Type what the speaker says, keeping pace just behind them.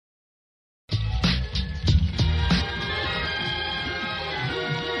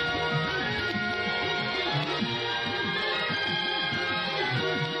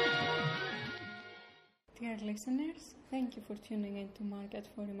Thank you for tuning in to Market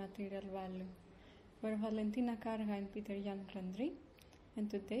for Immaterial Value. We're Valentina Karga and Peter Jan Klandry, and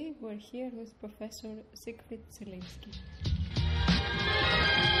today we're here with Professor Siegfried Zielinski.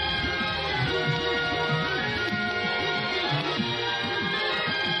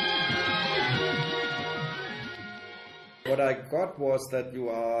 What I got was that you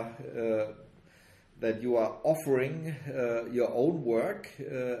are offering your own work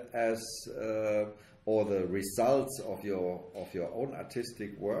as or the results of your own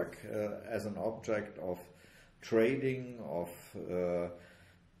artistic work as an object of trading, of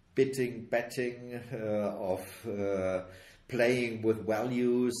betting, of playing with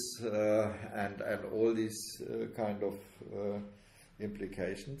values, and all these kind of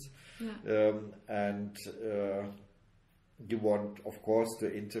implications. Yeah. And you want, of course,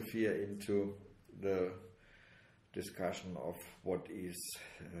 to interfere into the discussion of what is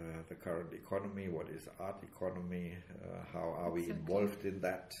the current economy, what is art economy, how are we involved in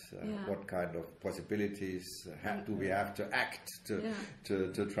that, what kind of possibilities do we have to act to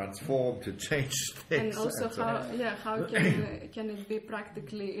transform, to change things. And also how can it be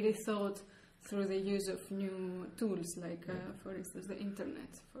practically rethought through the use of new tools, like for instance the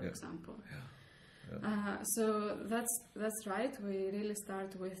internet, for example. So that's right. We really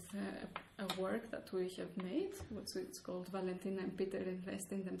start with a work that we have made, it's called Valentina and Peter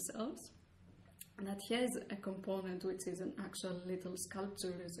Invest in Themselves. And that has a component which is an actual little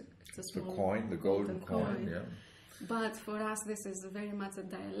sculpture. It's a small coin, the golden coin. Yeah. But for us, this is very much a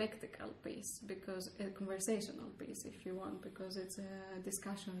dialectical piece, because a conversational piece, if you want, because it's a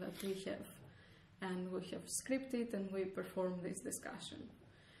discussion that we have, and we have scripted and we perform this discussion.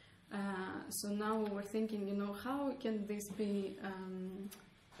 So now we're thinking, how can this be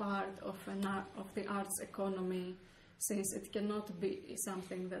part of the arts economy, since it cannot be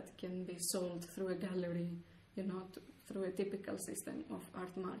something that can be sold through a gallery, through a typical system of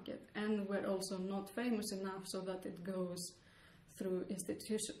art market. And we're also not famous enough so that it goes through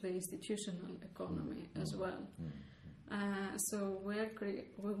the institutional economy as well. So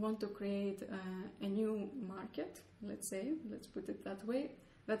we want to create a new market, let's put it that way,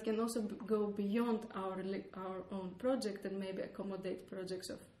 that can also go beyond our own project and maybe accommodate projects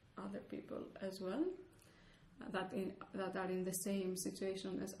of other people as well that are in the same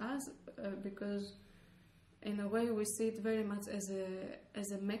situation as us, because in a way we see it very much as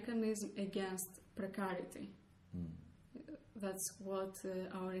a mechanism against precarity. That's what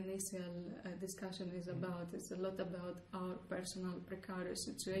our initial discussion is about. It's a lot about our personal precarious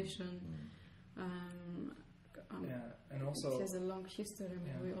situation. And also it has a long history.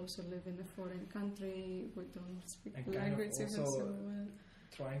 We also live in a foreign country. We don't speak and language kind of even also so well.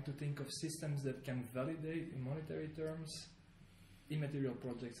 Trying to think of systems that can validate in monetary terms immaterial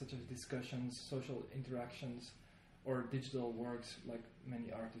projects such as discussions, social interactions, or digital works. Like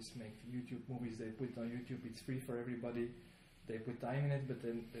many artists make YouTube movies, they put it on YouTube, it's free for everybody. They put time in it, but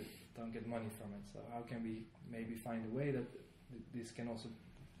then they don't get money from it. So how can we maybe find a way that this can also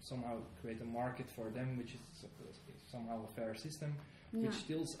somehow create a market for them, which is somehow a fair system, which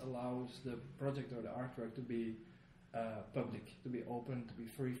still allows the project or the artwork to be public, to be open, to be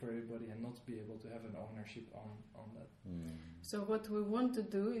free for everybody, and not be able to have an ownership on that. So what we want to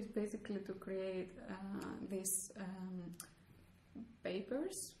do is basically to create these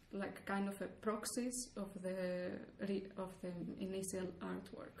papers, like kind of a proxies of the initial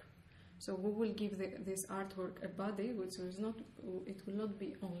artwork. So we will give this artwork a body, which is it will not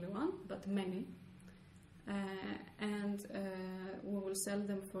be only one, but many, and we will sell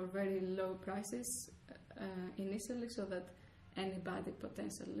them for very low prices initially, so that anybody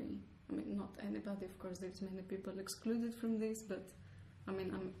potentially, not anybody, of course, there's many people excluded from this, but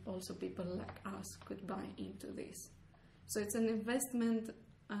also people like us could buy into this. So it's an investment.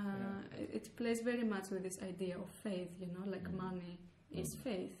 It plays very much with this idea of faith, like money is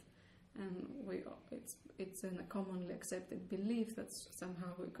faith. And it's a commonly accepted belief that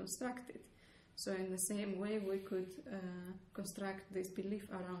somehow we construct it. So in the same way, we could construct this belief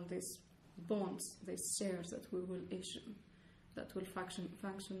around these bonds, these shares that we will issue, that will function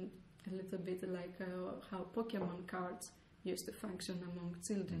a little bit like how Pokemon cards used to function among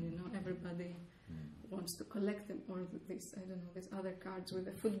children. Everybody wants to collect them, or these other cards with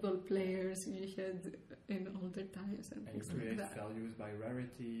the football players you had in older times, and you create values by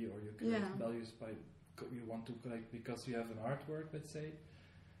rarity, or you create values by you want to collect because you have an artwork. Let's say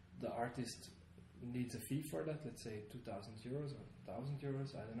the artist needs a fee for that. Let's say 2,000 euros or 1,000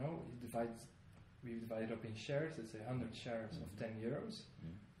 euros. I don't know. We divide it up in shares. Let's say 100 shares of 10 euros.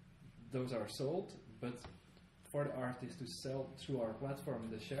 Those are sold, but for the artist to sell through our platform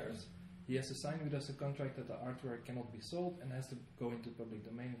the shares, he has to sign with us a contract that the artwork cannot be sold and has to go into public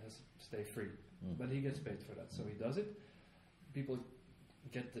domain and has to stay free. But he gets paid for that, so he does it. People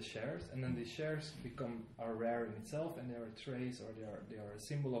get the shares, and then the shares are rare in itself, and they are a trace, or they are a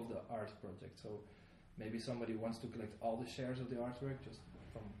symbol of the art project. So maybe somebody wants to collect all the shares of the artwork just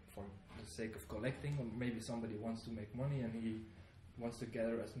for the sake of collecting, or maybe somebody wants to make money and he wants to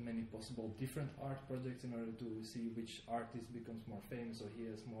gather as many possible different art projects in order to see which artist becomes more famous, so he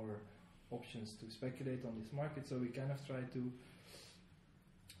has more options to speculate on this market. So we kind of try to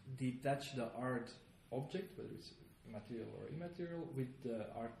detach the art object, whether it's material or immaterial, with the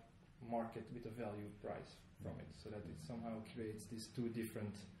art market, with a value price from it, so that it somehow creates these two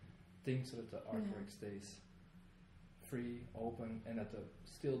different things, so that the artwork stays free, open, and that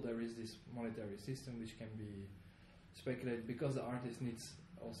still there is this monetary system which can be speculated, because the artist needs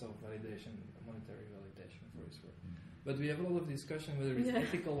also validation, monetary validation for his work. But we have a lot of discussion whether it's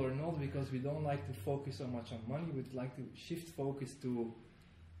ethical or not, because we don't like to focus so much on money. We'd like to shift focus to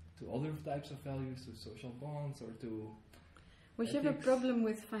other types of values, to social bonds, or to we ethics. have a problem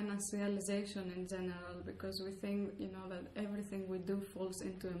with financialization in general, because we think, that everything we do falls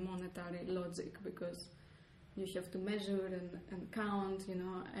into a monetary logic, because you have to measure and count,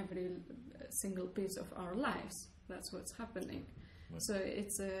 every single piece of our lives. That's what's happening. Right. So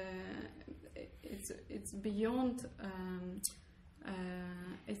it's beyond.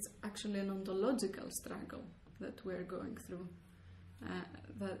 It's actually an ontological struggle that we're going through.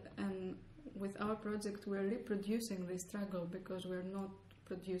 And with our project, we're reproducing this struggle, because we're not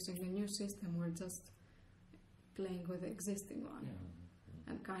producing a new system. We're just playing with the existing one.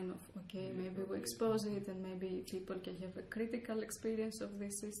 And kind of, maybe we expose it, and maybe people can have a critical experience of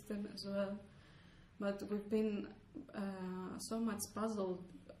this system as well. But we've been so much puzzled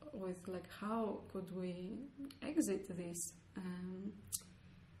with how could we exit this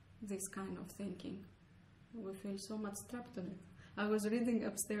kind of thinking. We feel so much trapped in it. I was reading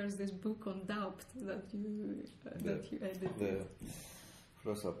upstairs this book on doubt that you edited. The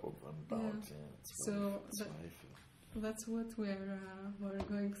closer book on doubt. So that's what we're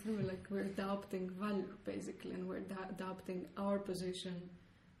going through. We're doubting value basically, and we're doubting our position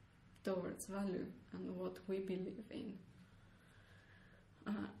towards value and what we believe in.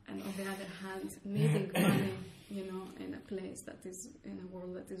 And on the other hand, needing money, in a place that is in a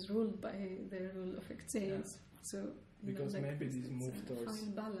world that is ruled by the rule of exchange. So because maybe this move towards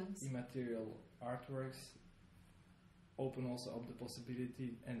balance. Immaterial artworks open also up the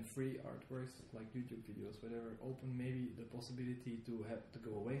possibility, and free artworks like YouTube videos, whatever, open maybe the possibility to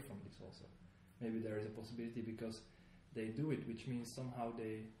go away from this also. Maybe there is a possibility because they do it, which means somehow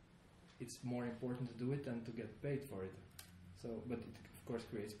it's more important to do it than to get paid for it. So, but it of course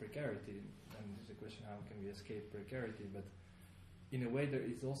creates precarity, and there's a question, how can we escape precarity? But in a way, there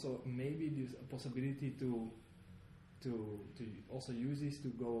is also maybe there's a possibility to also use this to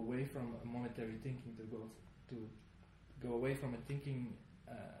go away from a monetary thinking, to go away from a thinking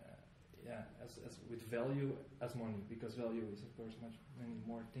as with value as money, because value is of course many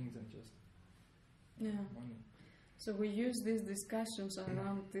more things than just money. So we use these discussions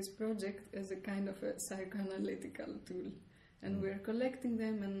around this project as a kind of a psychoanalytical tool, and we're collecting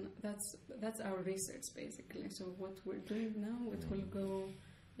them, and that's our research basically. So what we're doing now, it will go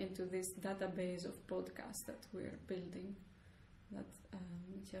into this database of podcasts that we're building, that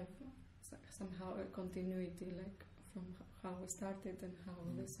which have somehow a continuity, from how we started and how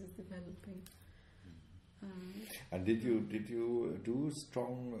this is developing. And did you do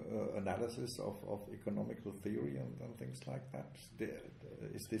strong analysis of economical theory and things like that?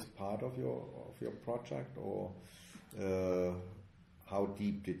 Is this part of your project, or how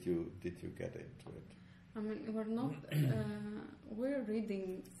deep did you get into it? I mean, we're not. We're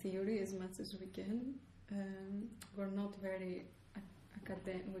reading theory as much as we can. We're not very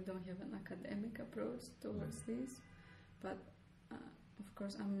academic. We don't have an academic approach towards this, but. Of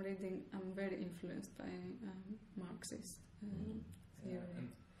course, I'm very influenced by Marxist theory,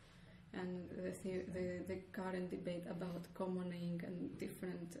 and the current debate about commoning and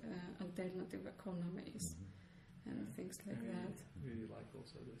different alternative economies and things like that. I really like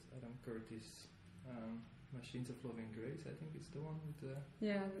also this Adam Curtis Machines of Loving Grace. I think it's the one with the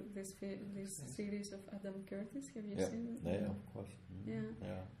this series of Adam Curtis. Have you seen it? Yeah, of course.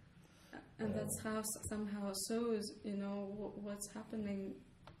 Yeah. And that's how somehow shows, what's happening,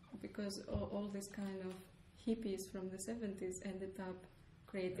 because all these kind of hippies from the 70s ended up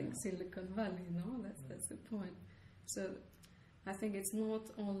creating Silicon Valley, That's the point. So I think it's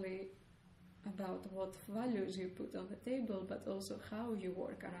not only about what values you put on the table, but also how you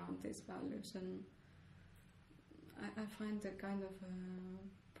work around these values. And I find a kind of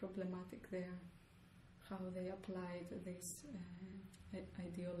problematic there, how they applied this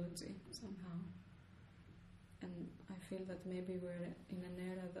ideology somehow. And I feel that maybe we're in an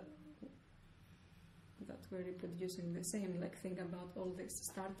era that we're reproducing the same. Like, think about all these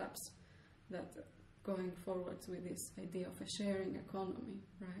startups that going forward with this idea of a sharing economy,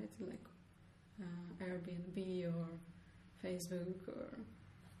 right? Like Airbnb or Facebook or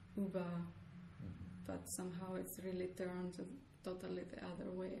Uber, but somehow it's really turned totally the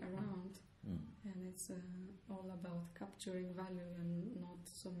other way around. And it's all about capturing value and not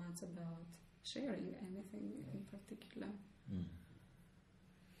so much about sharing anything in particular.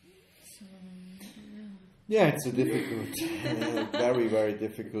 So, yeah, it's a difficult, very, very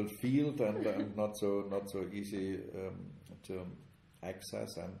difficult field, and not so easy to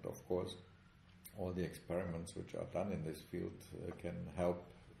access. And of course, all the experiments which are done in this field can help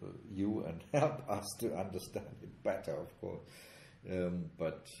you and help us to understand it better, of course.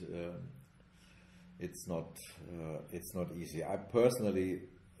 But it's not easy. I personally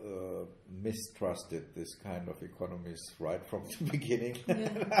mistrusted this kind of economies right from the beginning.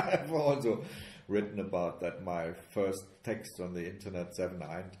 I've also written about that. My first text on the internet, 7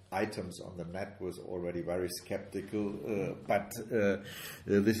 items on the net, was already very skeptical. But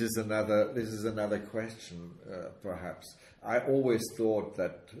this is another question, perhaps. I always thought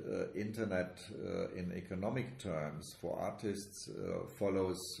that internet, in economic terms, for artists,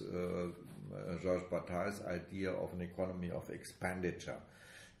 follows Georges Bataille's idea of an economy of expenditure.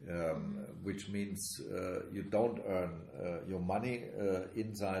 Which means you don't earn your money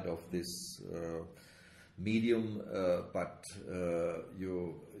inside of this medium, but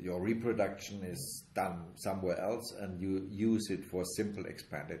your reproduction is done somewhere else, and you use it for simple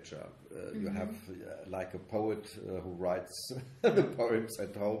expenditure. You have like a poet who writes the poems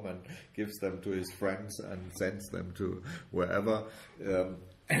at home and gives them to his friends and sends them to wherever.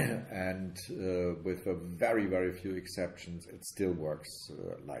 And with a very, very few exceptions, it still works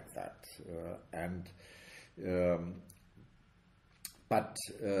like that. But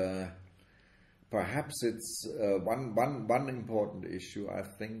perhaps it's one important issue, I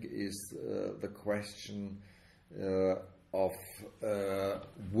think, is the question of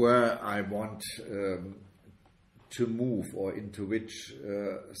where I want to move, or into which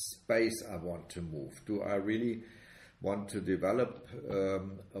space I want to move. Do I really want to develop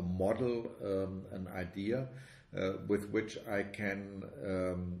a model, an idea with which I can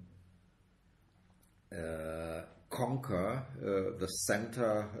conquer the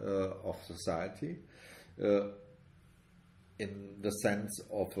center of society in the sense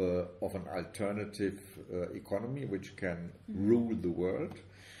of an alternative economy which can rule the world,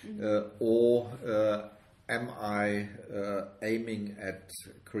 or am I aiming at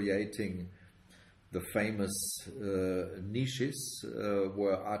creating the famous niches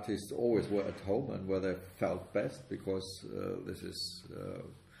where artists always were at home and where they felt best, because this is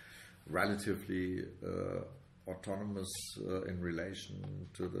relatively autonomous in relation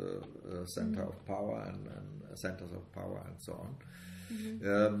to the center of power and centers of power and so on.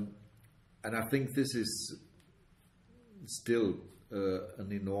 And I think this is still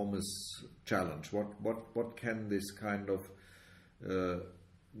an enormous challenge. What can this kind of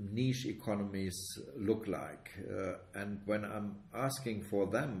niche economies look like? And when I'm asking for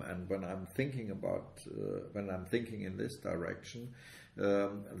them, and when I'm thinking in this direction,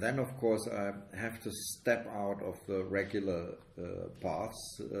 then of course I have to step out of the regular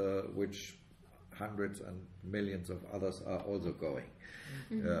paths, which hundreds and millions of others are also going.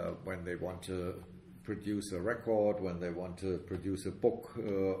 When they want to produce a record, when they want to produce a book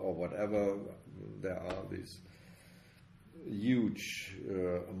or whatever, there are these huge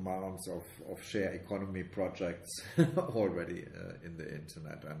amounts of share economy projects already in the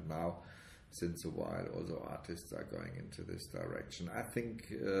internet, and now since a while also artists are going into this direction. I think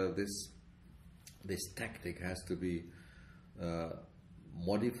this tactic has to be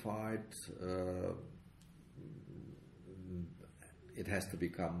modified. It has to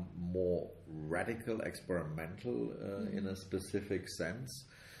become more radical, experimental in a specific sense.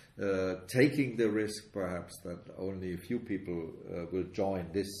 Taking the risk, perhaps, that only a few people will join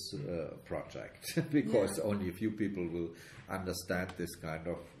this project, because only a few people will understand this kind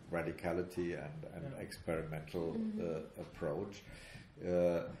of radicality and experimental approach.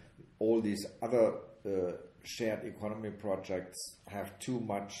 All these other shared economy projects have too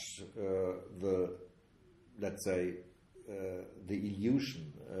much let's say, the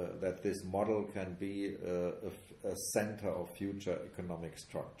illusion that this model can be a center of future economic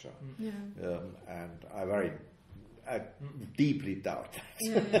structure. And I deeply doubt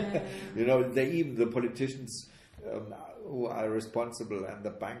that. You know, the politicians who are responsible, and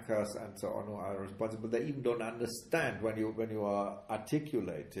the bankers and so on who are responsible, they even don't understand when you are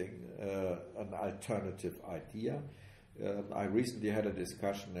articulating an alternative idea. I recently had a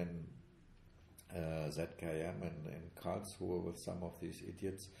discussion in ZKM in Karlsruhe with some of these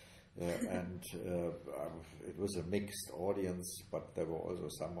idiots, and it was a mixed audience, but there were also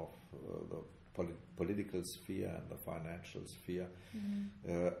some of the political sphere and the financial sphere.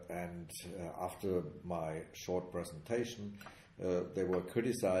 And after my short presentation, they were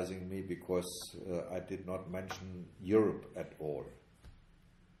criticizing me because I did not mention Europe at all.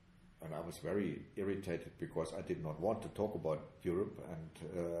 And I was very irritated because I did not want to talk about Europe, and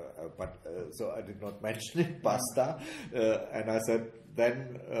so I did not mention it. Basta. And I said,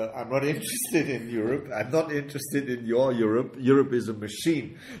 then I'm not interested in Europe. I'm not interested in your Europe. Europe is a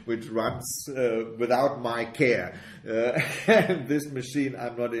machine which runs without my care, and this machine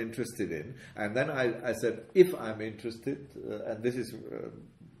I'm not interested in. And then I said, if I'm interested, and this is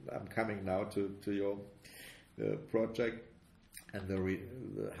I'm coming now to your project. And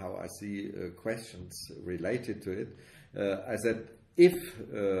how I see questions related to it. I said, if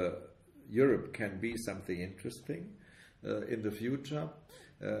Europe can be something interesting in the future,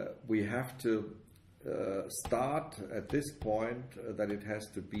 we have to start at this point that it has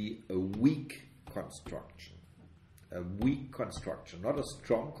to be a weak construction. A weak construction, not a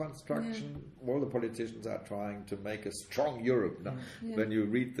strong construction. All the politicians are trying to make a strong Europe. Now, when you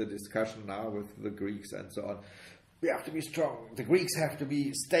read the discussion now with the Greeks and so on, we have to be strong. The Greeks have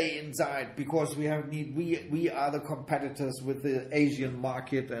to stay inside because we are the competitors with the Asian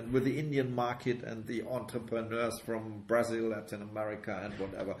market and with the Indian market and the entrepreneurs from Brazil, Latin America, and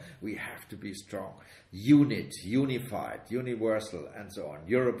whatever. We have to be strong, unified, universal, and so on.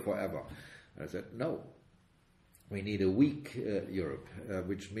 Europe forever. I said no. We need a weak Europe,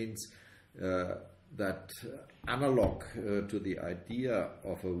 which means that analog to the idea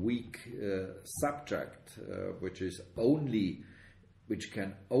of a weak subject, which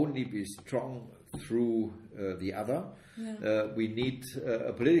can only be strong through the other, we need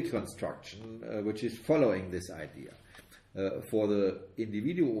a political construction which is following this idea. For the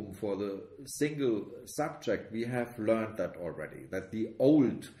individuum, for the single subject, we have learned that already, that the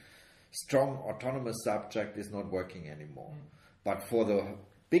old strong autonomous subject is not working anymore. But for the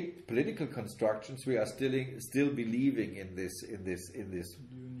big political constructions, we are still believing in this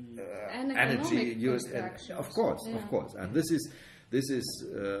energy. Of course, and this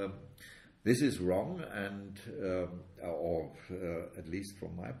is wrong, and or at least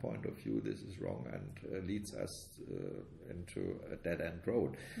from my point of view, this is wrong and leads us into a dead end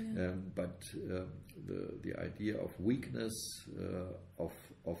road. But the idea of weakness, of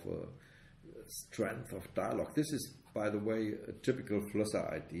a strength of dialogue. This is, by the way, a typical Flusser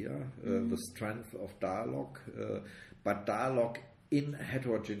idea, the strength of dialogue, but dialogue in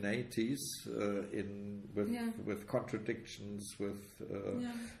heterogeneities, with contradictions, with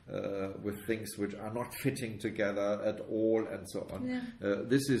things which are not fitting together at all, and so on.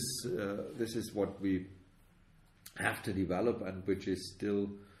 This is what we have to develop, and which is still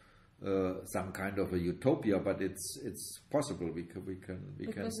some kind of a utopia, but it's possible. We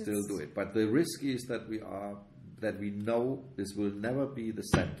can still do it. But the risk is that we know this will never be the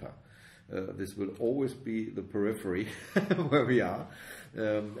center. This will always be the periphery where we are,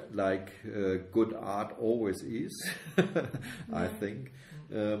 like good art always is, I think.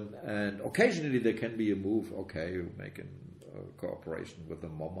 And occasionally there can be a move. Okay, you make a cooperation with the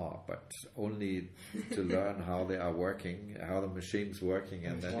MoMA, but only to learn how they are working, how the machine's working,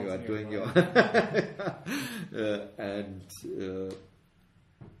 and then you are doing your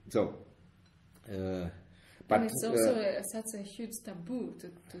but it's also such a huge taboo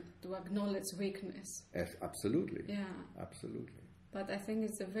to acknowledge weakness. Yes, absolutely. Yeah, absolutely. But I think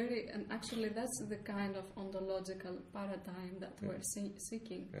it's and actually that's the kind of ontological paradigm that we're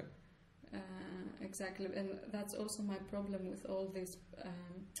seeking. Yeah. Exactly, and that's also my problem with all these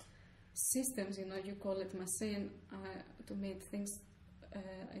systems. You call it machine. To make things,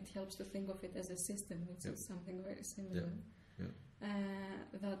 it helps to think of it as a system, which is something very similar.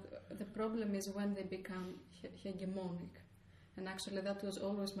 That the problem is when they become hegemonic, and actually that was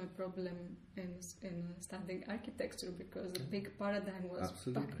always my problem in studying architecture, because the big paradigm was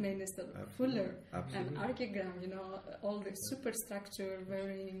Buckminster Fuller and archigram. All the superstructure,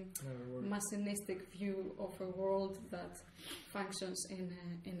 very machinistic view of a world that functions in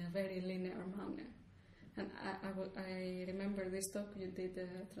a very linear manner. And I remember this talk you did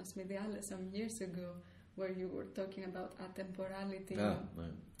at Transmediale some years ago, where you were talking about atemporality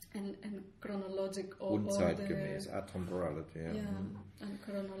and chronologic order. Unzeitgemäß, atemporality. And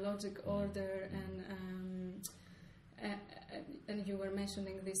chronologic order and and you were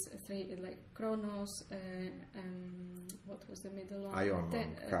mentioning these three, like Chronos, what was the middle one? Ion,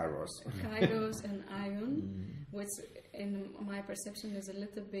 Kairos. Kairos and Ion, which in my perception is a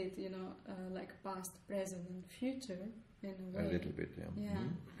little bit, like past, present, and future in a way. A little bit, yeah. Yeah,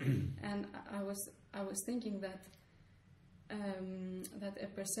 and I was thinking that that a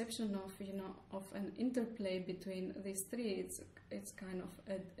perception of of an interplay between these three, it's kind of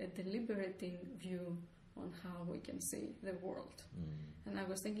a deliberating view on how we can see the world. And I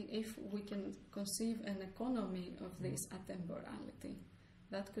was thinking, if we can conceive an economy of this atemporality,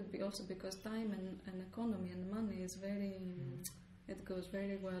 that could be also, because time and economy and money is very, it goes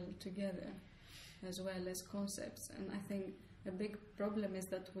very well together, as well as concepts. And I think a big problem is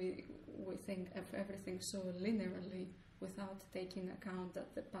that we think of everything so linearly, without taking account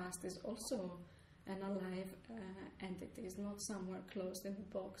that the past is also an alive entity, is not somewhere closed in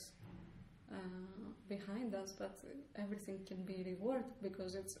a box behind us, but everything can be reworked,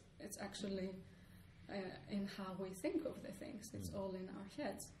 because it's actually in how we think of the things. It's all in our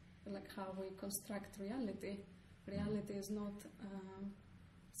heads, like how we construct reality. Reality is not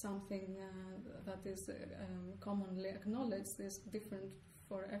something that is commonly acknowledged. It's different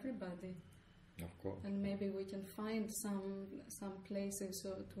for everybody. Of course. And maybe we can find some places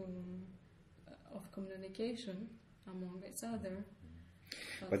of communication among each other.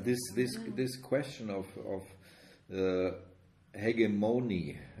 But this question of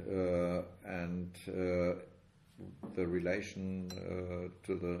hegemony and the relation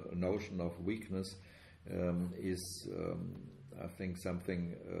to the notion of weakness is, I think,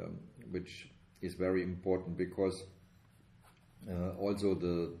 something which is very important, because also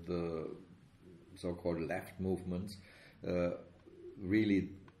the so-called left movements really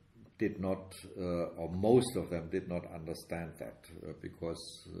did not, or most of them did not understand that,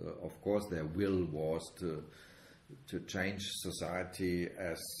 because of course their will was to change society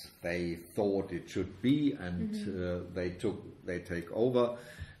as they thought it should be, and they take over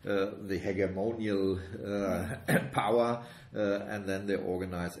the hegemonial power, and then they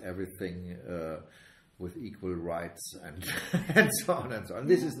organize everything with equal rights and so on and so on.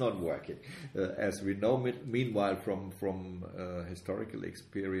 This is not working, as we know. Meanwhile, from historical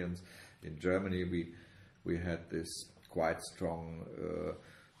experience in Germany, we had this quite strong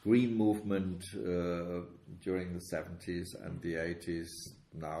green movement during the 70s and the 80s.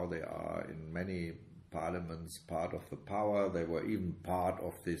 Now they are in many parliaments part of the power. They were even part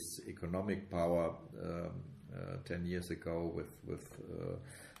of this economic power 10 years ago with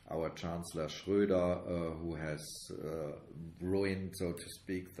our Chancellor Schröder, who has ruined, so to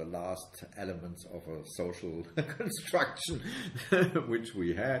speak, the last elements of a social construction which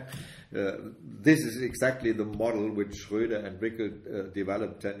we had. This is exactly the model which Schröder and Rickel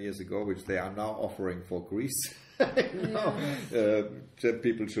developed 10 years ago, which they are now offering for Greece.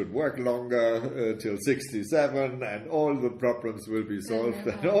 People should work longer till 67, and all the problems will be solved,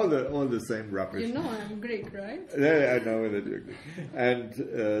 and all the same rubbish. You know I'm Greek, right? Yeah, I know that you're Greek. And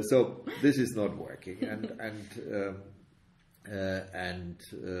so this is not working,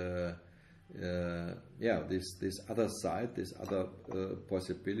 this other side, this other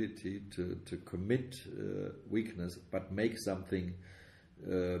possibility to commit weakness, but make something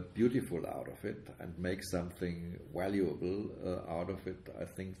beautiful out of it, and make something valuable out of it. I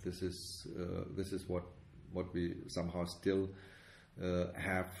think this is what we somehow still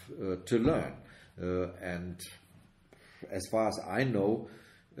have to learn. And as far as I know,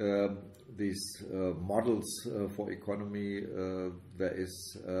 these models for economy, there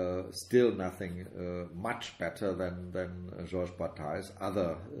is still nothing much better than Georges Bataille's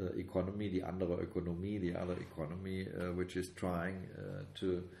other economy, the andere Ökonomie, the other economy, which is trying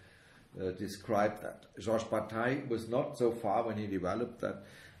to describe that. Georges Bataille was not so far when he developed that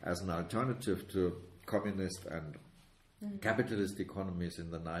as an alternative to communist and capitalist economies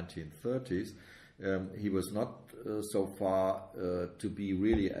in the 1930s. He was not so far to be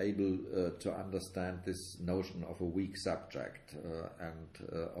really able to understand this notion of a weak subject and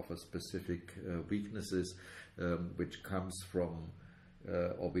of a specific weaknesses which comes from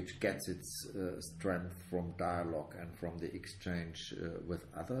or which gets its strength from dialogue and from the exchange with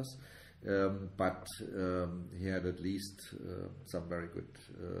others. But he had at least some very good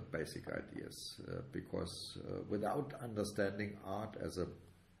basic ideas, because without understanding art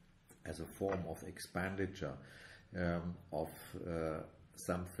as a form of expenditure of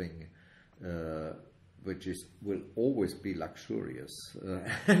something which will always be luxurious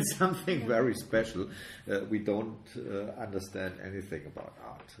and something very special, we don't understand anything about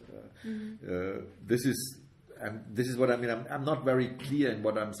art. This is what I mean. I'm not very clear in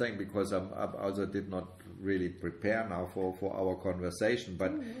what I'm saying, because I also did not really prepare now for our conversation,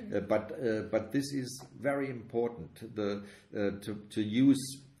 but this is very important, to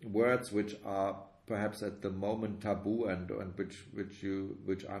use words which are perhaps at the moment taboo and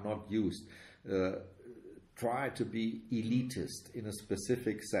which are not used. Try to be elitist in a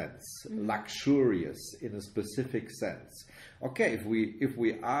specific sense, luxurious in a specific sense. Okay, if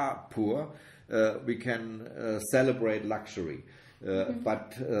we are poor, we can celebrate luxury,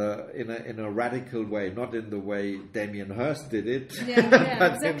 but in a radical way, not in the way Damien Hirst did it,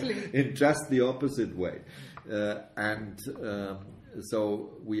 but exactly. in just the opposite way.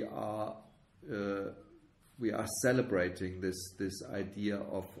 So we are celebrating this idea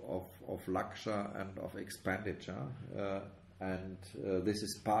of luxury and of expenditure, and this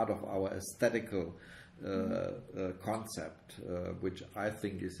is part of our aesthetical concept, which I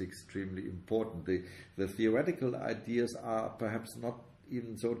think is extremely important. The theoretical ideas are perhaps not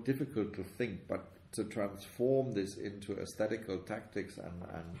even so difficult to think, but to transform this into aesthetical tactics and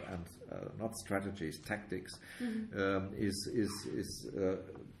not strategies, tactics, is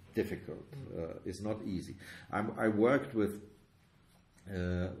difficult. It's not easy. I worked with,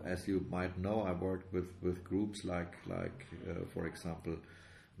 as you might know, I worked with groups like for example,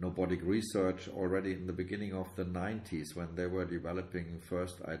 Nobotic Research already in the beginning of the 90s, when they were developing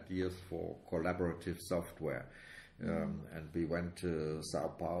first ideas for collaborative software. And we went to Sao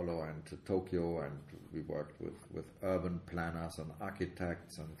Paulo and to Tokyo, and we worked with urban planners and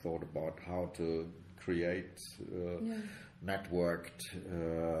architects and thought about how to create networked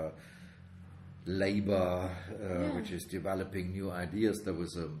labor, which is developing new ideas. There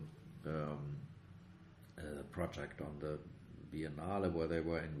was a project on the Biennale where they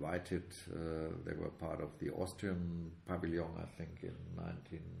were invited. They were part of the Austrian pavilion, I think, in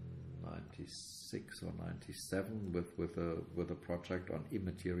 1996 or 97, with a project on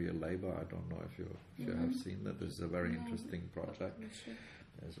immaterial labor. I don't know if you have seen that. This is a very interesting project.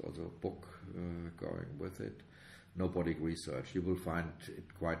 There's also a book going with it. Nobotic Research. You will find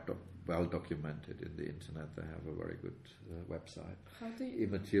it quite well documented in the internet. They have a very good website. How do you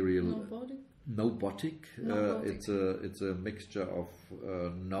Immaterial. Nobotic. It's a mixture of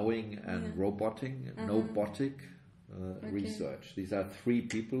knowing and roboting. Nobotic Research. These are three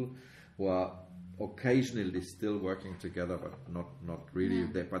people who are occasionally still working together, but not really.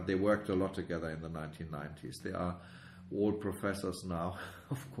 But they worked a lot together in the 1990s. They are all professors now,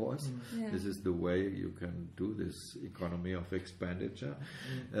 of course. This is the way you can do this economy of expenditure.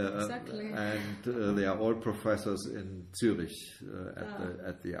 Exactly. And they are all professors in Zurich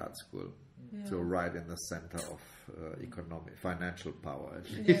at the art school. So right in the center of economic, financial power, at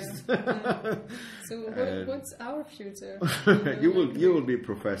least. So what's our future? You will be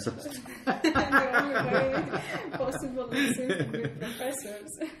professors. The only way possible is to be professors.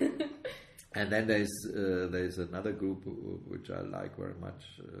 And then there's another group which I like very much,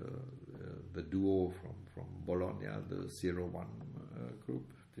 the duo from Bologna, the 01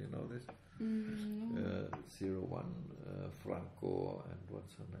 group. Do you know this? 01 Franco and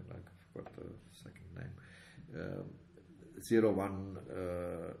what's her name? I forgot the second name.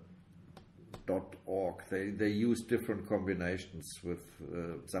 01.org. They use different combinations with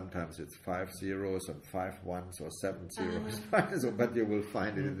sometimes it's 5 zeros and 5 ones or 7 zeros, but you will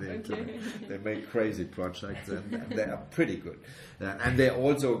find it in the internet. They make crazy projects and they are pretty good. And they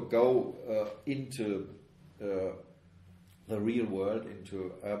also go into the real world,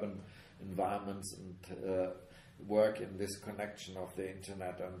 into urban environments, and work in this connection of the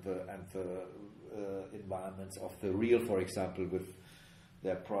internet and the environments of the real. For example, with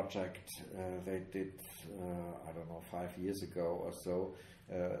their project they did, I don't know, 5 years ago or so,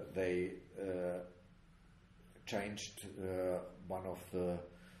 they changed one of the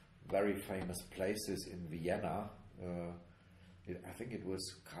very famous places in Vienna. I think it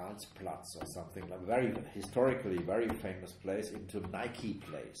was Karlsplatz or something, like very historically very famous place, into Nike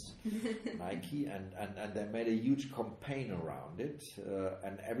place. Nike, and they made a huge campaign around it,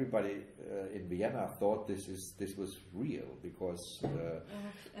 and everybody in Vienna thought this was real, because there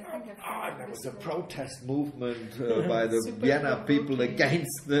was a protest movement by the Vienna people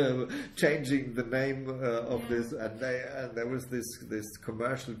against changing the name of this, and there was this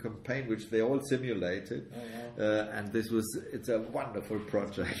commercial campaign which they all simulated, and it's a wonderful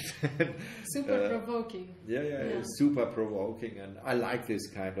project. Super provoking. It's super provoking, and I like this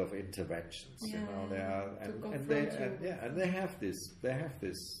kind of interventions. You know, they are, and they have this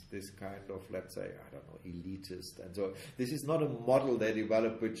kind of, let's say, I don't know, elitist, and so this is not a model they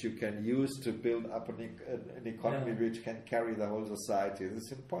develop which you can use to build up an economy which can carry the whole society. It's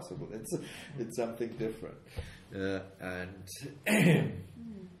impossible. It's something different, and.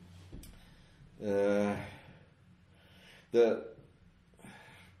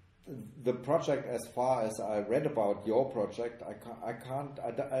 The project, as far as I read about your project,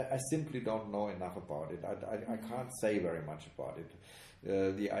 I simply don't know enough about it. I can't say very much about it.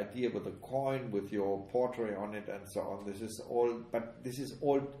 The idea with the coin, with your portrait on it, and so on. This is all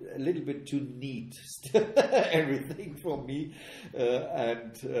a little bit too neat. Everything for me,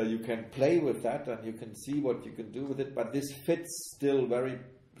 and you can play with that, and you can see what you can do with it. But this fits still very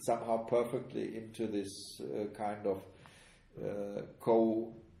somehow perfectly into this kind of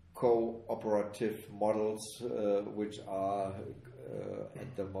cooperative models which are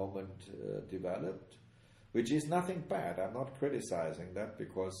at the moment developed, which is nothing bad. I'm not criticizing that,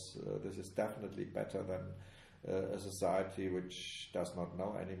 because this is definitely better than a society which does not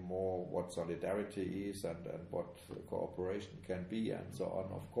know anymore what solidarity is and what cooperation can be, and so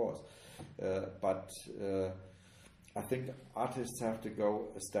on, of course. But I think artists have to go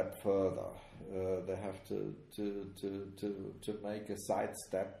a step further. They have to make a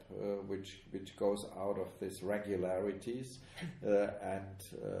sidestep which goes out of these regularities and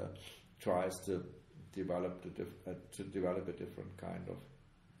tries to develop a different kind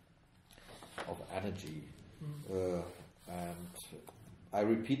of energy. And I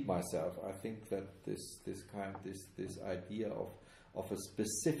repeat myself. I think that this idea of a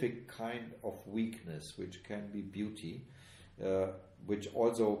specific kind of weakness, which can be beauty, which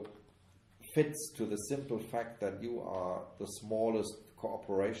also fits to the simple fact that you are the smallest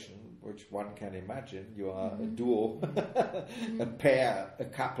cooperation which one can imagine. You are a duo, a pair, a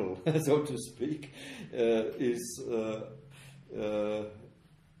couple, so to speak, is a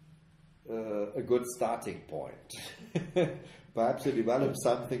good starting point. Perhaps to develop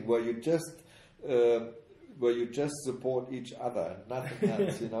something where you just support each other and nothing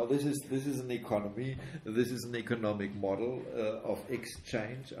else. This is an economy. This is an economic model of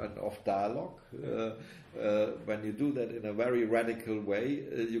exchange and of dialogue. When you do that in a very radical way,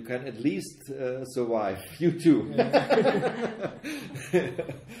 you can at least survive. You too.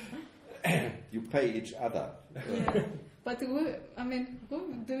 You pay each other. Yeah. But we're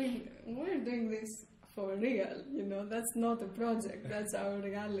doing this for real, that's not a project, that's our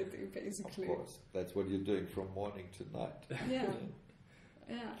reality, basically. Of course, that's what you're doing from morning to night. Yeah,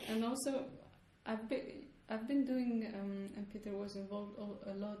 and also I've been doing, and Peter was involved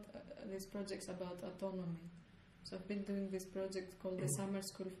a lot, these projects about autonomy. So I've been doing this project called the Summer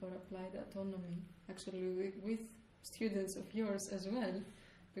School for Applied Autonomy, actually with students of yours as well,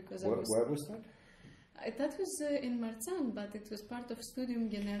 because where was that? That was in Marzahn, but it was part of Studium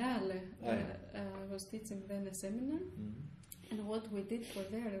Generale. I was teaching then a seminar, and what we did for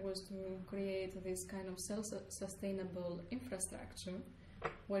there was to create this kind of self-sustainable infrastructure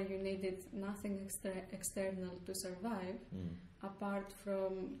where you needed nothing external to survive, apart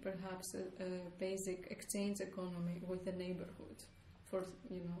from perhaps a basic exchange economy with the neighborhood for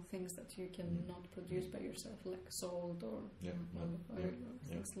things that you cannot produce by yourself, like salt or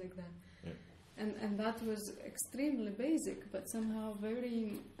things like that. Yeah. And that was extremely basic, but somehow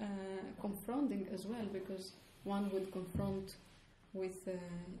very confronting as well, because one would confront with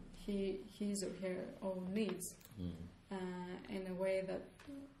his or her own needs in a way that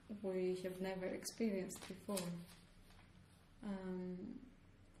we have never experienced before.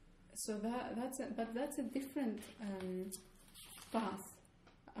 So that's a different path.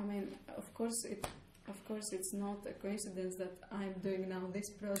 I mean, of course, it's not a coincidence that I'm doing now this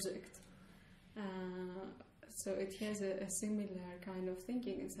project. So it has a similar kind of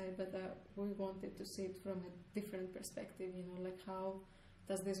thinking inside, but we wanted to see it from a different perspective. Like how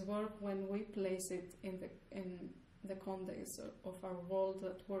does this work when we place it in the context of our world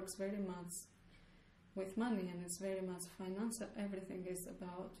that works very much with money, and it's very much financial. Everything is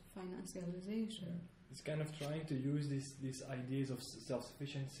about financialization. Yeah. It's kind of trying to use these ideas of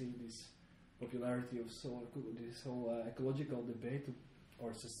self-sufficiency, this popularity of this whole ecological debate,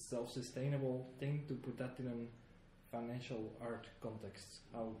 or self-sustainable thing, to put that in a financial art context.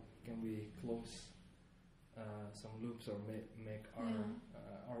 How can we close some loops, or make our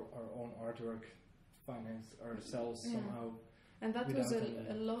own artwork finance ourselves somehow? And that was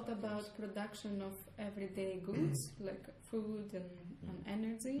a lot about production of everyday goods, like food and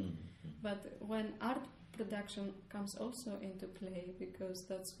energy. But when art production comes also into play, because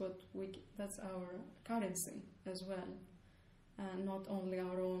that's our currency as well. Not only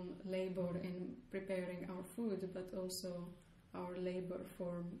our own labor in preparing our food, but also our labor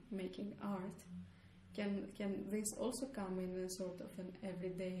for making art. Can this also come in a sort of an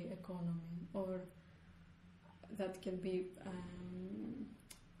everyday economy, or that can be?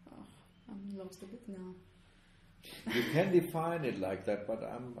 I'm lost a bit now. You can define it like that, but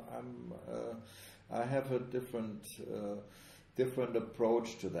I have a different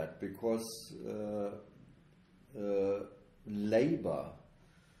approach to that, because labor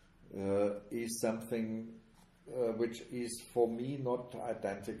is something which is for me not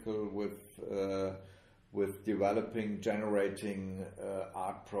identical with developing, generating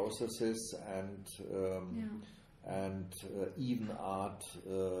art processes and even art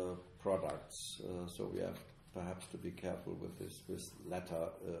products. So we have perhaps to be careful with this latter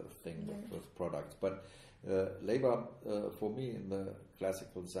thing with products. But labor, for me, in the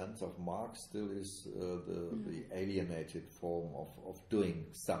classical sense of Marx, still is the alienated form of doing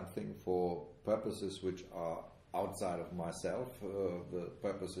something for purposes which are outside of myself. The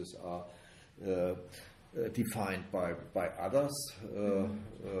purposes are defined by others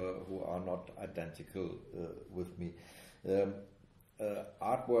who are not identical with me.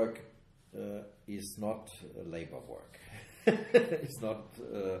 Artwork is not labor work. It's not,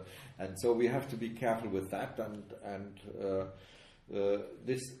 and so we have to be careful with that.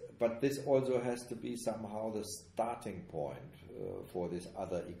 But this also has to be somehow the starting point for this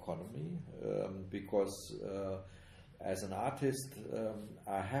other economy, because as an artist,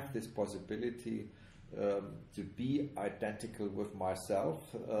 I have this possibility to be identical with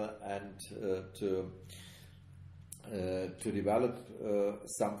myself and to develop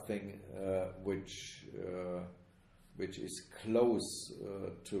something which is close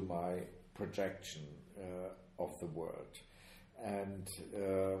to my projection of the world, and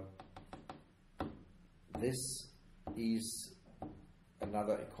this is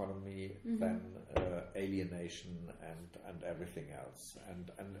another economy than alienation and everything else,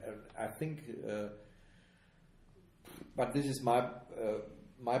 and I think. But this is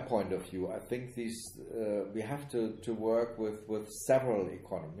my point of view. I think we have to work with several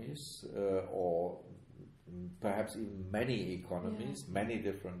economies, or perhaps even many economies, many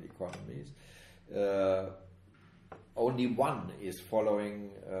different economies. Only one is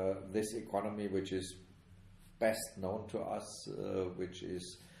following this economy, which is best known to us, which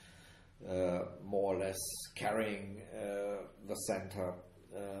is more or less carrying the center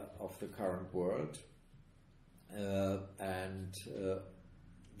of the current world. And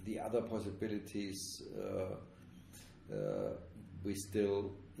the other possibilities we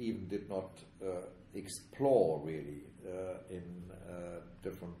still even did not explore really in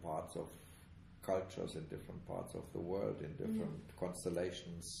different parts of cultures, in different parts of the world, in different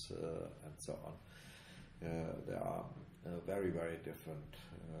constellations and so on. There are very, very different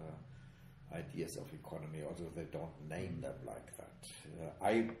ideas of economy, although they don't name them like that.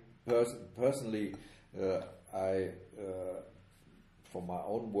 I personally for my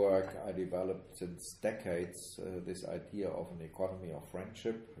own work, I developed since decades this idea of an economy of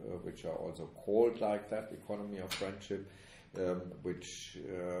friendship, which are also called like that, economy of friendship, which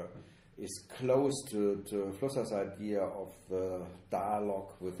is close to Flusser's idea of the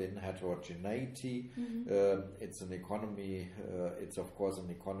dialogue within heterogeneity. It's an economy, it's of course an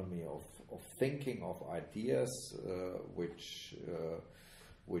economy of thinking, of ideas, which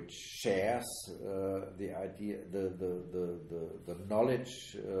shares the idea, the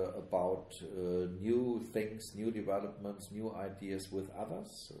knowledge about new things, new developments, new ideas with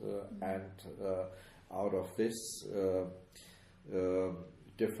others, and out of this,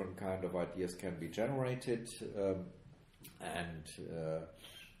 different kind of ideas can be generated, and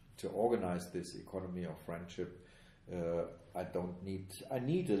to organize this economy of friendship, I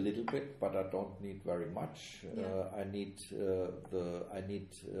need a little bit, but I don't need very much. I need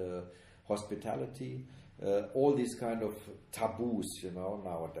hospitality, all these kind of taboos,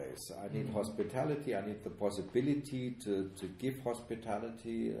 nowadays. I need hospitality. I need the possibility to give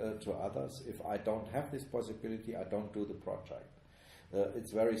hospitality to others. If I don't have this possibility, I don't do the project.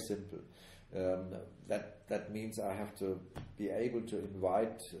 It's very simple. That means I have to be able to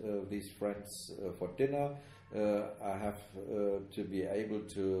invite these friends for dinner. I have to be able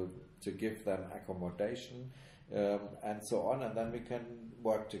to give them accommodation, and so on, and then we can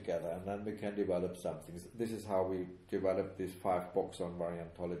work together, and then we can develop something. This is how we developed these 5 books on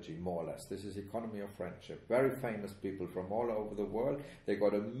variantology, more or less. This is economy of friendship. Very famous people from all over the world. They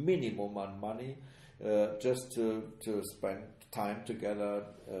got a minimum on money just to spend time together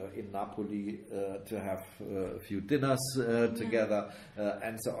in Napoli, to have a few dinners together,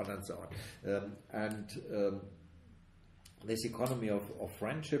 and so on and so on. And this economy of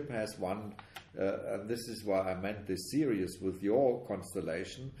friendship has one, and this is why I meant this series with your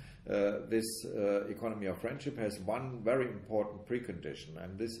constellation. This economy of friendship has one very important precondition,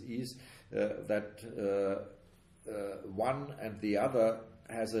 and this is that one and the other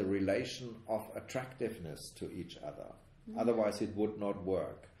has a relation of attractiveness to each other. Otherwise it would not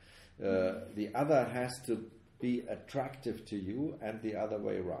work. The other has to be attractive to you and the other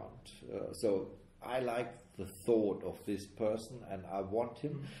way around. So I like the thought of this person and I want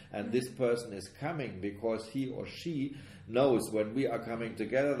him, and this person is coming because he or she knows when we are coming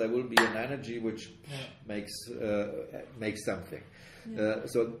together there will be an energy which makes something.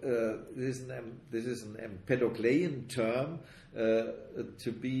 So this is an Empedoclean term,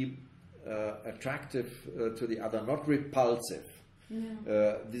 to be attractive to the other, not repulsive.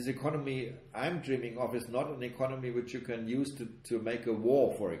 This economy I'm dreaming of is not an economy which you can use to make a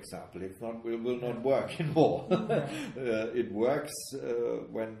war, for example. It will not work in war. It works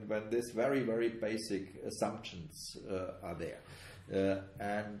when this very, very basic assumptions are there.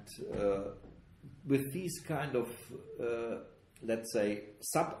 And with these kind of, let's say,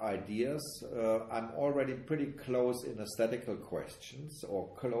 sub-ideas, I'm already pretty close in aesthetical questions, or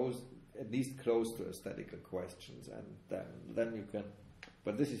at least close to aesthetical questions, and then you can.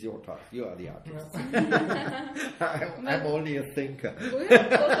 But this is your task. You are the artist. I'm only a thinker. We are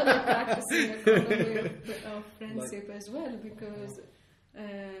totally practicing economy of friendship as well, because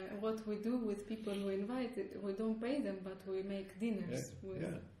what we do with people we invited, we don't pay them, but we make dinners.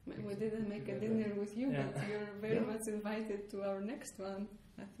 We didn't make a dinner with you, but you're very much invited to our next one.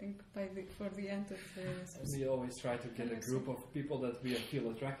 I think for the end of the we always try to get a group of people that we feel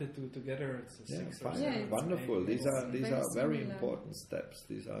attracted to together. It's a wonderful. These are very important steps.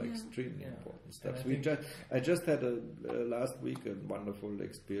 These are extremely important steps. I just had last week a wonderful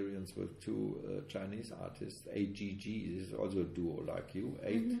experience with two Chinese artists, 8GG. This is also a duo like you,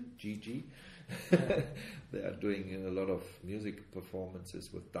 8GG. They are doing a lot of music performances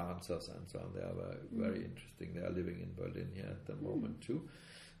with dancers and so on. They are very interesting. They are living in Berlin here at the moment too.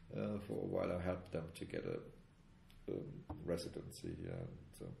 For a while I helped them to get a residency here.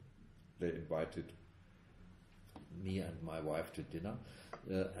 So they invited me and my wife to dinner,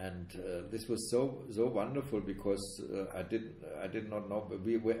 and this was so wonderful because I did not know.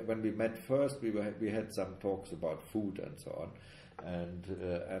 When we met first, we had some talks about food and so on. And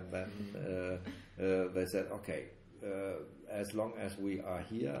then they said, okay, as long as we are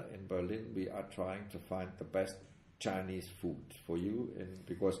here in Berlin, we are trying to find the best Chinese food for you,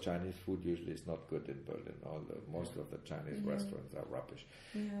 because Chinese food usually is not good in Berlin. Most of the Chinese restaurants are rubbish.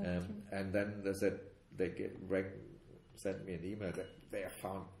 And then they said sent me an email that they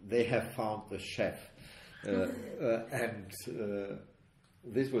have found the chef, and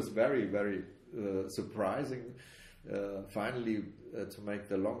this was very, very surprising. Finally, to make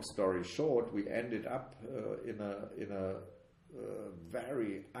the long story short, we ended up in a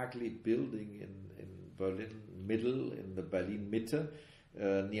very ugly building in Berlin middle, in the Berlin Mitte,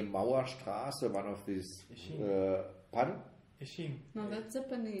 near Mauerstraße, one of these. Pardon? No, that's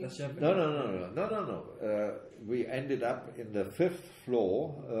Japanese. No. We ended up in the 5th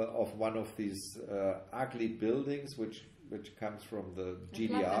floor of one of these ugly buildings, which comes from the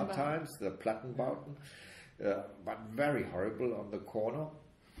GDR times, the Plattenbauten. But very horrible, on the corner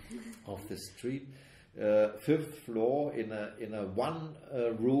of the street. 5th floor in a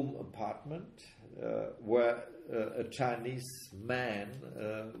one-room apartment where a Chinese man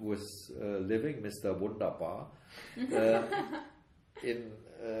was living, Mr. Wunderbar, in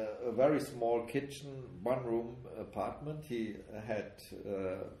a very small kitchen, one-room apartment. He had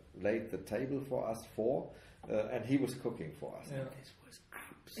laid the table for us and he was cooking for us. And this was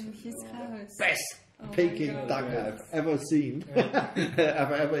in his house. Best Peking duck I've ever seen,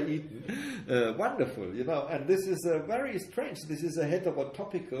 I've ever eaten. Wonderful, and this is very strange. This is a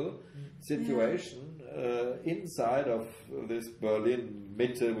heterotopical situation inside of this Berlin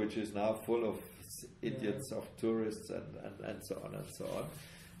Mitte, which is now full of idiots, of tourists and so on and so on.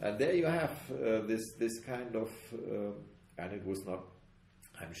 And there you have this kind of, and it was not,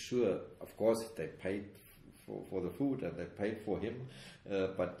 I'm sure, of course, they paid for the food and they paid for him,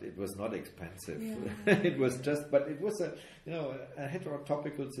 but it was not expensive. It was a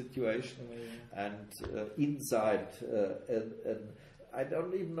heterotopical situation, and inside I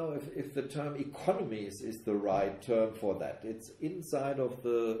don't even know if the term economies is the right term for that. It's inside of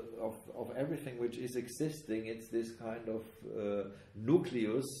everything which is existing. It's this kind of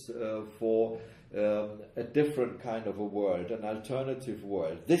nucleus for a different kind of a world, an alternative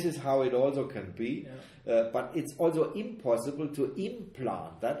world. This is how it also can be, but it's also impossible to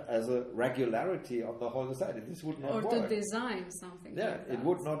implant that as a regularity on the whole society. This would not work. Or to design something. Like that. It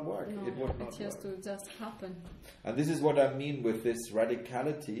would not work. No, it would not has to just happen. And this is what I mean with this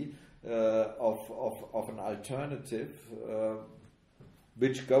radicality of an alternative,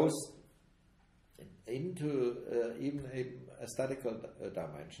 which goes into even aesthetical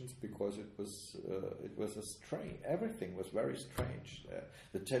dimensions, because it was a strange. Everything was very strange.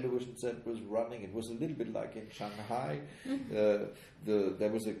 The television set was running. It was a little bit like in Shanghai.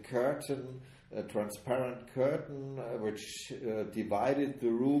 There was a curtain, a transparent curtain, which divided the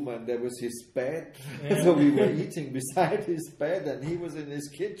room, and there was his bed. So we were eating beside his bed, and he was in his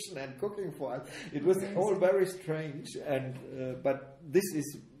kitchen and cooking for us. It was all very strange, and but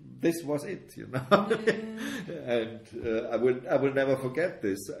this was it, you know. And I will never forget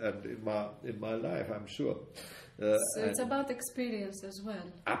this, and in my life, I'm sure. So it's about experience as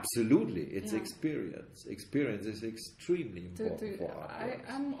well. Absolutely, it's experience. Experience is extremely important for art.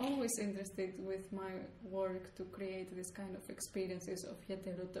 I'm always interested with my work to create this kind of experiences of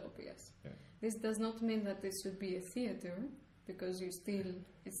heterotopias. Yeah. This does not mean that this should be a theater, because it's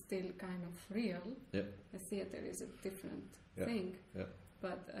still kind of real. Yeah. A theater is a different thing. Yeah.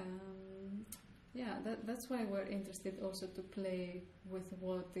 But that's why we're interested also to play with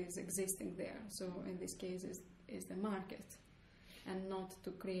what is existing there. So in this case is the market, and not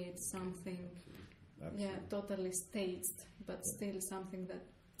to create something totally staged, but still something that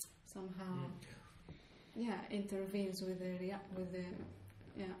somehow intervenes with the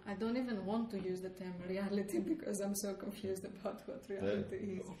I don't even want to use the term reality, because I'm so confused about what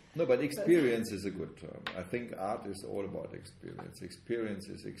reality is. No, but experience is a good term. I think art is all about experience. Experience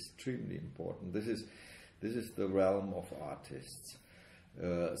is extremely important. This is the realm of artists.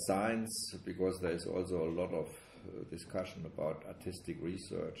 Science, because there is also a lot of discussion about artistic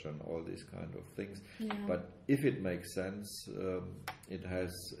research and all these kind of things. Yeah. But if it makes sense, it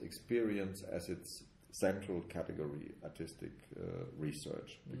has experience as its central category, artistic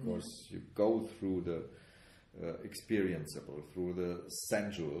research, because you go through the experienceable, through the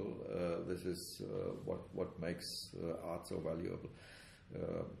sensual. This is what makes art so valuable.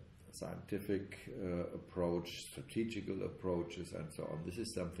 Scientific approach, strategical approaches, and so on. This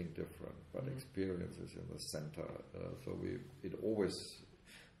is something different, but experience is in the center. So it always,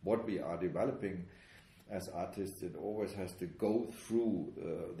 what we are developing as artists, it always has to go through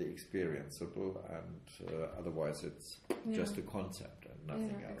the experienceable, and otherwise it's just a concept and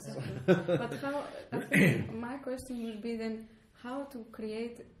nothing else. Exactly. But how? I think my question would be then, how to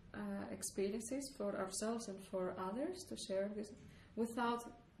create experiences for ourselves and for others to share this without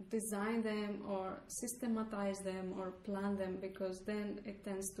design them or systematize them or plan them, because then it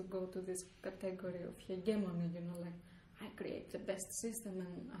tends to go to this category of hegemony, like I create the best system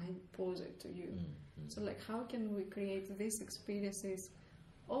and I impose it to you. Mm-hmm. So how can we create these experiences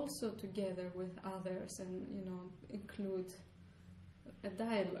also together with others, and include a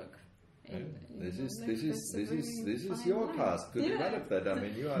dialogue? This is your task to develop that. I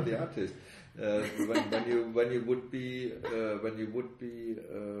mean, you are the artist. When you would be a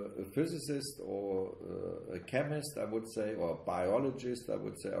physicist or a chemist, I would say, or a biologist, I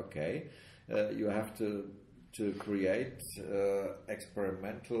would say, okay, you have to create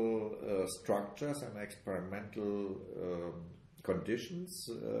experimental structures and experimental conditions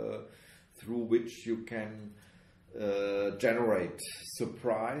through which you can generate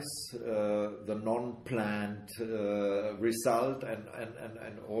surprise, the non-planned result,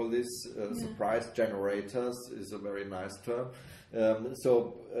 and all these surprise generators is a very nice term.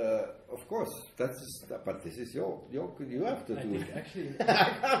 So of course but this is you have to do it. Actually,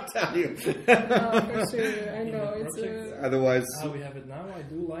 I can't tell you. No, for sure, I know it's otherwise. How we have it now, I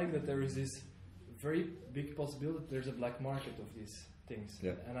do like that there is this very big possibility. There's a black market of these things,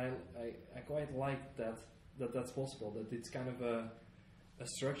 and I quite like that's possible. That it's kind of a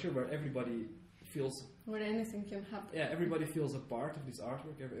structure where everybody feels, where anything can happen. Yeah, everybody feels a part of this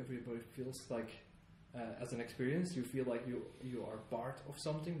artwork. Everybody feels like, as an experience, you feel like you are part of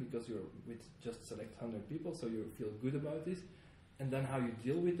something, because you're with just select 100 people, so you feel good about this. And then how you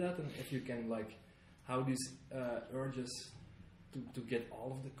deal with that, and if you can how these urges to get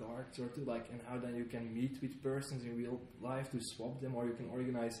all of the cards, or to and how then you can meet with persons in real life to swap them, or you can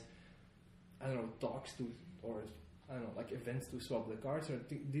organize, I don't know, talks or I don't know, events to swap the cards, or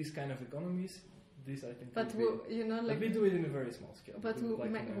these kind of economies. This I think. But we do it in a very small scale. But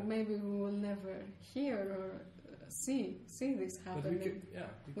maybe we will never hear or see this happen.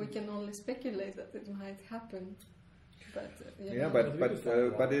 We can only speculate that it might happen. But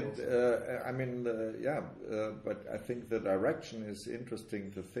but I think the direction is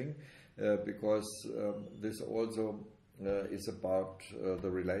interesting to think, because this also is about the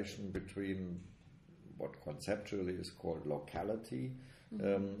relation between what conceptually is called locality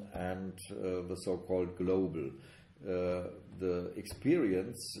and the so-called global. the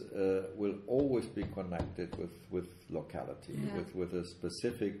experience will always be connected with locality, with a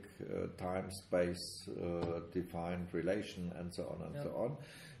specific time, space, defined relation, and so on and so on.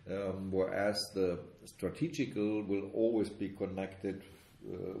 Whereas the strategical will always be connected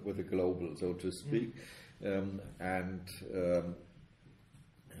with the global, so to speak,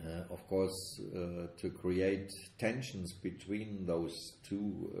 of course, to create tensions between those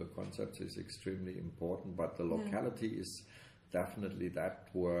two concepts is extremely important, but the locality is definitely that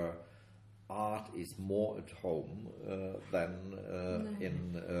where art is more at home than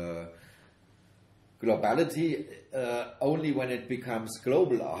in globality. Only when it becomes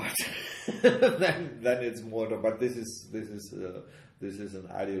global art, then it's more. But this is an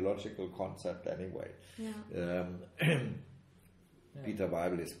ideological concept anyway. Peter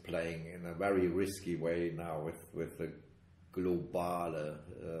Weibel is playing in a very risky way now with the Globale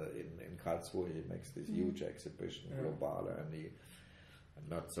in Karlsruhe. He makes this huge exhibition, Globale, and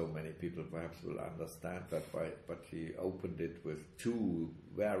not so many people perhaps will understand that, but he opened it with two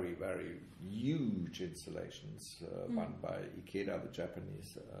very, very huge installations, one by Ikeda, the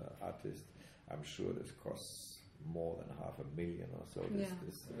Japanese artist. I'm sure this costs more than $500,000 or so.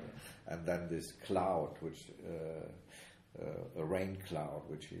 And then this cloud, which a rain cloud,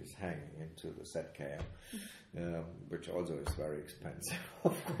 which is hanging into the set cam, which also is very expensive,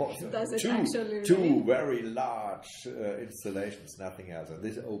 of course. Does it actually two very large installations, nothing else. And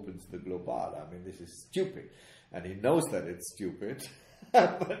this opens the Global. I mean, this is stupid. And he knows that it's stupid.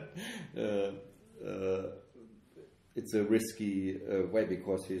 But it's a risky way,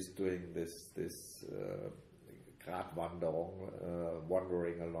 because he's doing this Gratwanderung,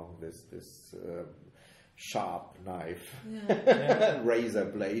 wandering along this sharp knife, razor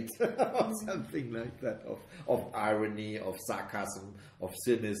blade, or something like that, of irony, of sarcasm, of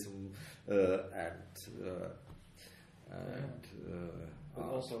cynicism, and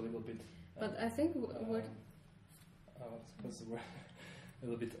also a little bit. But I think what what's the word? A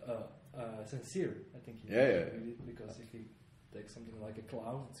little bit sincere. I think. Because if you take something like a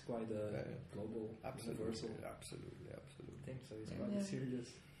cloud, it's quite a global, universal, absolutely thing. So it's quite serious.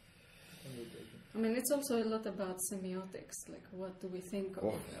 I mean, it's also a lot about semiotics, like what do we think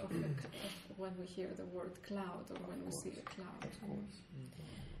of when we hear the word cloud or when we see a cloud. Of course.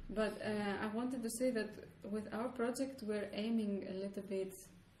 But I wanted to say that with our project, we're aiming a little bit,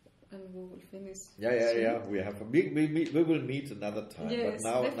 and we will finish. We have we will meet another time. Yes,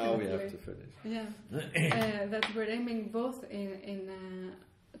 but now we have to finish. That we're aiming both in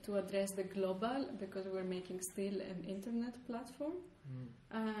to address the global, because we're making still an internet platform,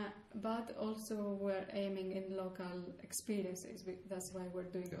 but also we're aiming in local experiences. That's why we're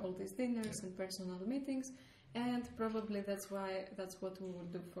doing all these dinners and personal meetings, and probably that's what we will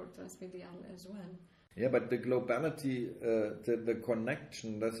do for Transmedial as well. Yeah, but the globality, the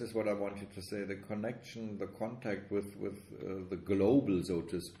connection, this is what I wanted to say, the connection, the contact with the global, so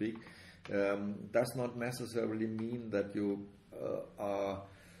to speak, does not necessarily mean that you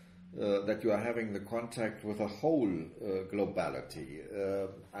are having the contact with a whole globality.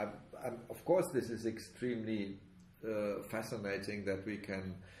 Of course, this is extremely fascinating that we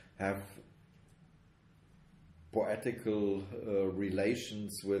can have poetical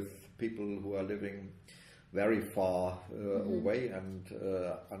relations with people who are living very far away and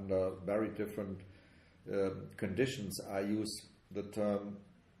under very different conditions. I use the term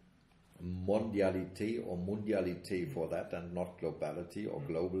mondialité or mundialité for that, and not globality or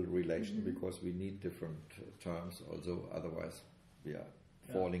global relation, because we need different terms also, otherwise we are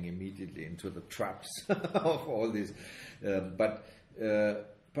falling immediately into the traps of all these. But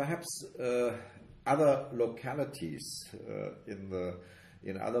perhaps other localities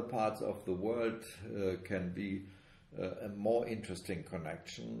in other parts of the world can be a more interesting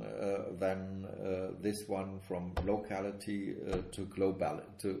connection than this one from locality to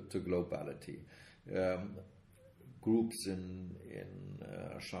globality. Groups in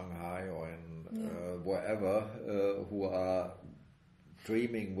Shanghai or in wherever who are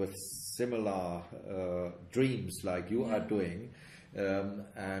dreaming with similar dreams like you are doing,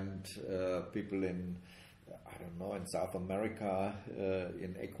 and people in, I don't know, in South America,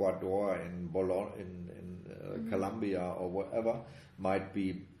 in Ecuador, in Bologna, in Colombia or whatever, might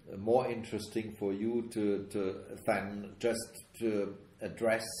be more interesting for you than just to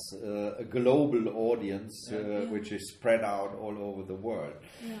address a global audience which is spread out all over the world.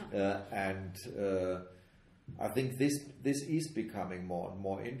 And I think this is becoming more and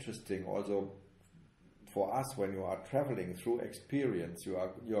more interesting also for us. When you are traveling through experience, you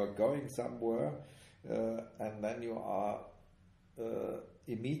are going somewhere, and then you are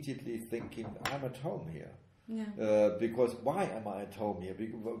immediately thinking, I'm at home here. Because why am I at home here?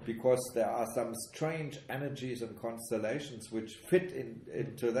 Because there are some strange energies and constellations which fit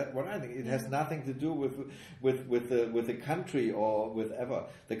into that. What I think it has nothing to do with the country or with ever.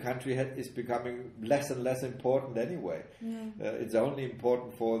 The country is becoming less and less important anyway. It's only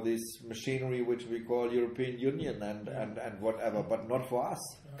important for this machinery which we call European Union and whatever, but not for us.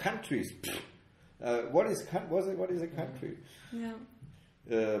 Countries. What is a country? Yeah.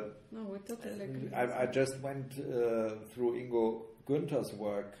 No, we totally agree. I just went through Ingo Günther's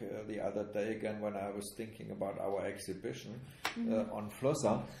work the other day again when I was thinking about our exhibition on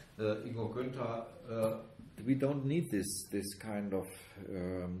Flosser. Ingo Günther, we don't need this kind of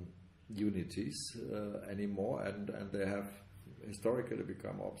unities anymore, and they have historically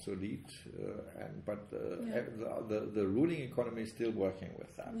become obsolete. But the ruling economy is still working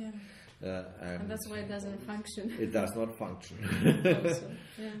with that. Yeah. And that's why it doesn't function. It does not function. Also,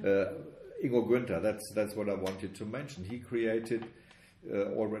 Ingo Günther, that's what I wanted to mention. He created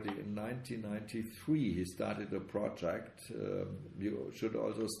already in 1993. He started a project. You should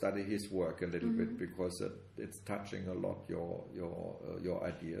also study his work a little bit because it's touching a lot your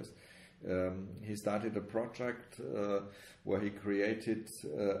ideas. He started a project where he created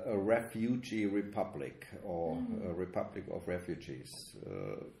a refugee republic or a republic of refugees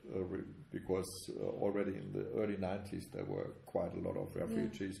because already in the early 90s there were quite a lot of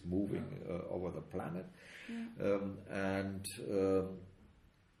refugees moving over the planet and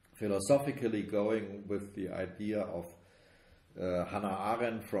philosophically going with the idea of Hannah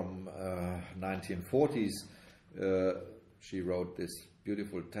Arendt from 1940s. She wrote this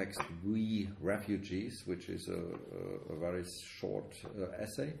beautiful text, We Refugees, which is a very short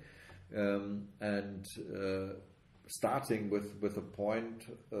essay, and starting with a point,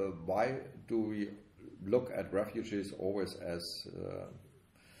 why do we look at refugees always as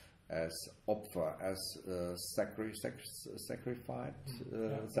Opfer, as sacrificed,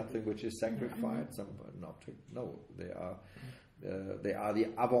 something which is sacrificed? They are the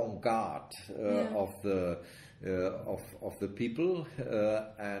avant-garde of the people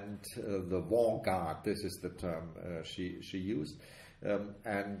and the vanguard. This is the term she used.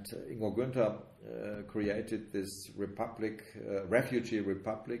 And Ingo Günther created this republic, refugee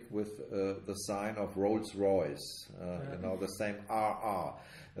republic, with the sign of Rolls-Royce. The same RR.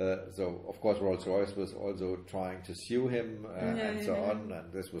 So of course Rolls-Royce was also trying to sue him and so on,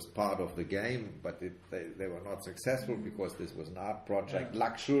 and this was part of the game, but they were not successful because this was an art project.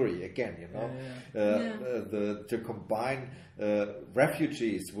 Luxury again, to combine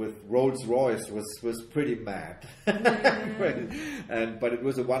refugees with Rolls-Royce was pretty mad. But it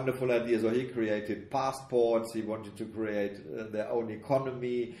was a wonderful idea. So he created passports. He wanted to create their own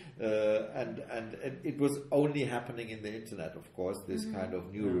economy, and it was only happening in the internet, of course. This kind of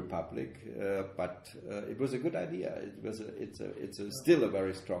new republic, but it was a good idea. It's still a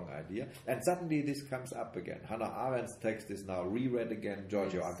very strong idea. And suddenly this comes up again. Hannah Arendt's text is now reread again.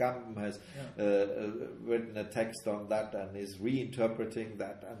 Giorgio Agamben has written a text on that and is reinterpreting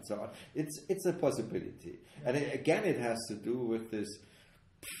that, and so on. It's a possibility, and it has to do with this.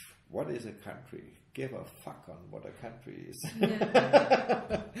 What is a country? Give a fuck on what a country is.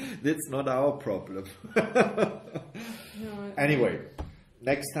 That's not our problem. Anyway,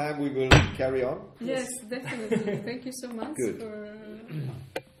 next time we will carry on. Yes, definitely. Thank you so much Good.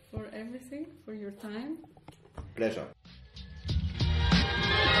 for everything, for your time. Pleasure.